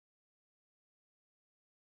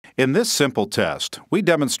In this simple test, we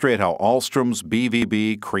demonstrate how Ahlstrom's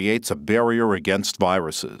BVB creates a barrier against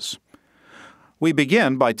viruses. We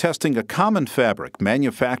begin by testing a common fabric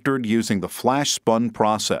manufactured using the flash spun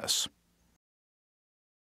process.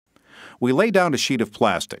 We lay down a sheet of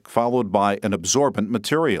plastic, followed by an absorbent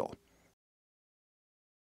material.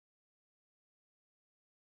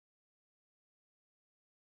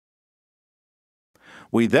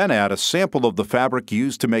 We then add a sample of the fabric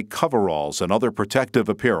used to make coveralls and other protective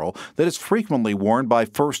apparel that is frequently worn by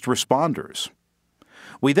first responders.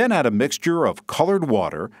 We then add a mixture of colored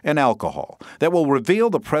water and alcohol that will reveal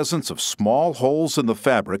the presence of small holes in the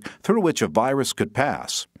fabric through which a virus could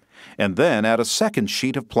pass, and then add a second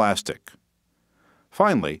sheet of plastic.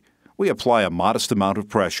 Finally, we apply a modest amount of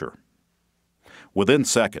pressure. Within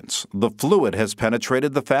seconds, the fluid has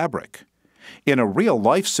penetrated the fabric. In a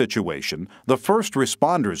real-life situation, the first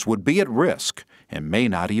responders would be at risk and may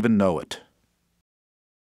not even know it.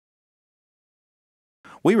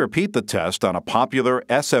 We repeat the test on a popular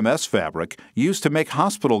SMS fabric used to make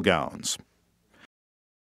hospital gowns.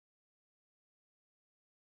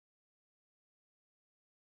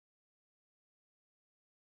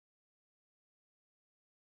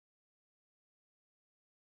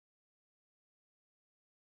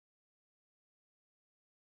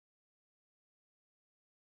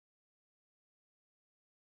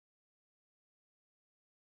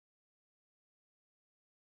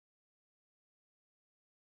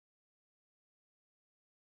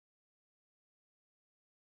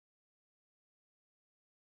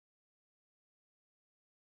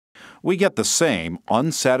 We get the same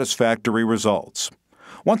unsatisfactory results.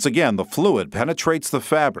 Once again, the fluid penetrates the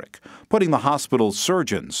fabric, putting the hospital's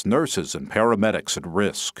surgeons, nurses, and paramedics at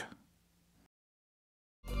risk.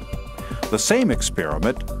 The same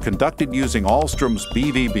experiment, conducted using Ahlstrom's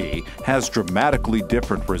BVB, has dramatically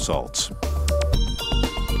different results.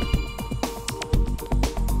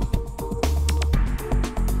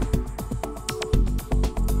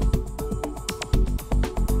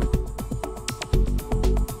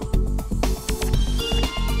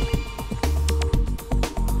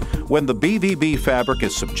 When the BVB fabric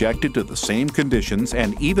is subjected to the same conditions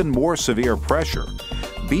and even more severe pressure,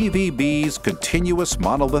 BVB's continuous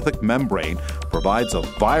monolithic membrane provides a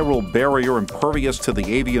viral barrier impervious to the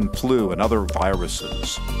avian flu and other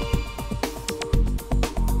viruses.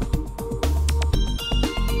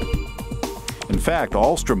 In fact,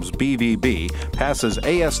 Ahlstrom's BVB passes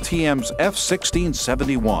ASTM's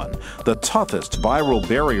F1671, the toughest viral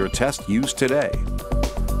barrier test used today.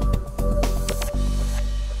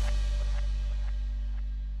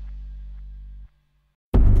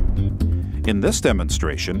 In this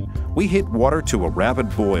demonstration, we heat water to a rapid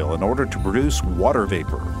boil in order to produce water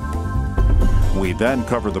vapor. We then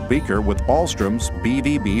cover the beaker with Ahlstrom's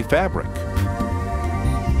BVB fabric.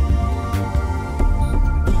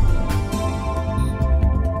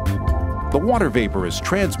 The water vapor is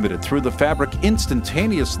transmitted through the fabric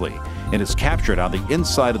instantaneously and is captured on the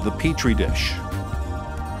inside of the Petri dish.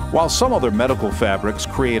 While some other medical fabrics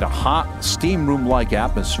create a hot, steam room-like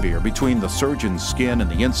atmosphere between the surgeon's skin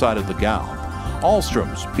and the inside of the gown,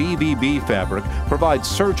 Ahlstrom's BVB fabric provides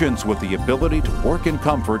surgeons with the ability to work in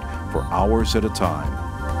comfort for hours at a time.